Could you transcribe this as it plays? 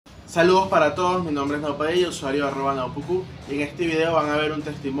Saludos para todos, mi nombre es Nopadilla, usuario @NoPuku, y en este video van a ver un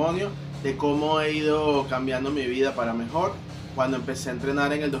testimonio de cómo he ido cambiando mi vida para mejor cuando empecé a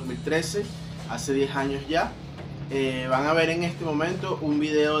entrenar en el 2013, hace 10 años ya. Van a ver en este momento un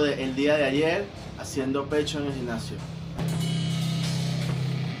video del día de ayer haciendo pecho en el gimnasio.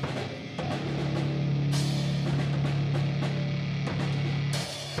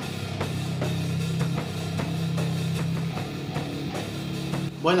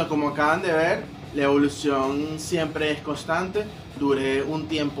 Bueno, como acaban de ver, la evolución siempre es constante. Duré un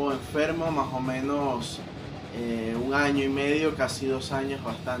tiempo enfermo, más o menos 1 año y medio, casi 2 años,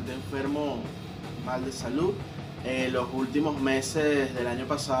 bastante enfermo, mal de salud. Los últimos meses del año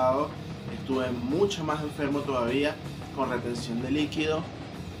pasado estuve mucho más enfermo todavía, con retención de líquido.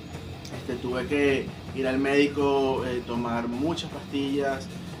 Tuve que ir al médico, tomar muchas pastillas,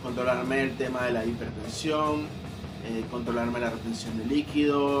 controlarme el tema de la hipertensión, controlarme la retención de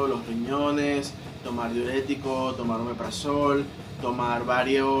líquido, los riñones, tomar diurético, tomar omeprazol, tomar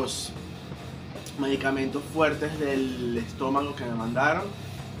varios medicamentos fuertes del estómago que me mandaron,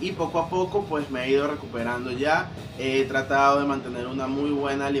 y poco a poco pues me he ido recuperando ya. He tratado de mantener una muy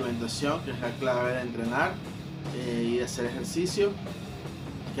buena alimentación, que es la clave de entrenar y de hacer ejercicio,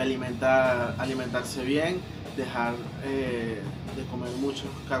 que alimentarse bien, dejar de comer muchos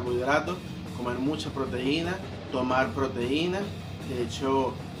carbohidratos, comer mucha proteína, tomar proteína. De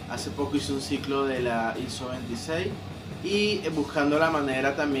hecho, hace poco hice un ciclo de la ISO 26 y buscando la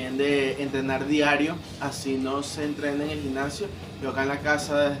manera también de entrenar diario, así no se entrena en el gimnasio. Yo acá en la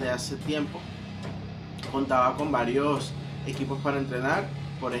casa desde hace tiempo contaba con varios equipos para entrenar,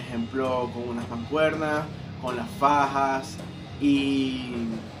 por ejemplo con unas mancuernas, con las fajas y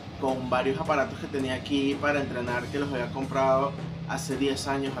con varios aparatos que tenía aquí para entrenar, que los había comprado hace 10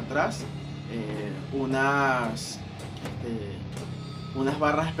 años atrás. Unas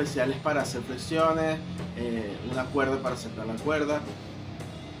barras especiales para hacer flexiones, una cuerda para saltar la cuerda,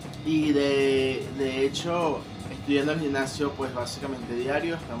 y de hecho estoy yendo al gimnasio pues básicamente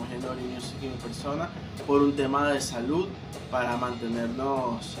diario. Estamos yendo al Inicios y mi persona por un tema de salud, para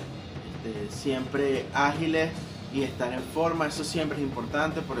mantenernos siempre ágiles y estar en forma. Eso siempre es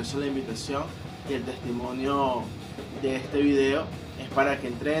importante, por eso la invitación y el testimonio de este video es para que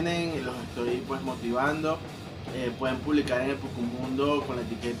entrenen. Los estoy pues motivando. Pueden publicar en el PUKUMUNDO con la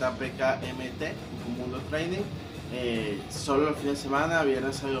etiqueta PKMT, PukuTraining, solo los fines de semana,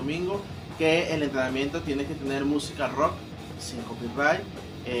 viernes y domingo, que el entrenamiento tiene que tener música rock sin copyright,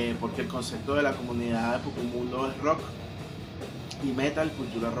 porque el concepto de la comunidad de PUKUMUNDO es rock y metal,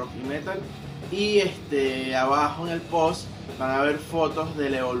 cultura rock y metal. Y abajo en el post van a ver fotos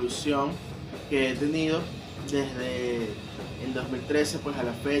de la evolución que he tenido desde el 2013 pues a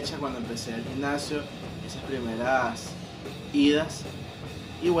la fecha, cuando empecé el gimnasio, esas primeras idas.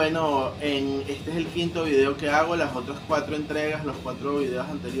 Y bueno, este es el 5.º video que hago. Las otras 4 entregas, los 4 videos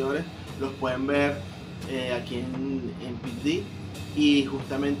anteriores, los pueden ver aquí en PD, y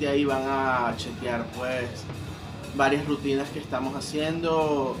justamente ahí van a chequear pues varias rutinas que estamos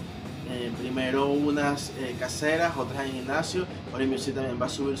haciendo. Primero unas caseras, otras en gimnasio. Ahora Inicios también va a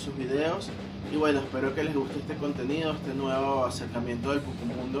subir sus videos. Y bueno, espero que les guste este contenido, este nuevo acercamiento del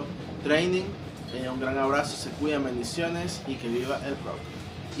PukuMundo Training. Un gran abrazo, se cuidan, bendiciones y que viva el rock.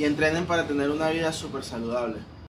 Y entrenen para tener una vida súper saludable.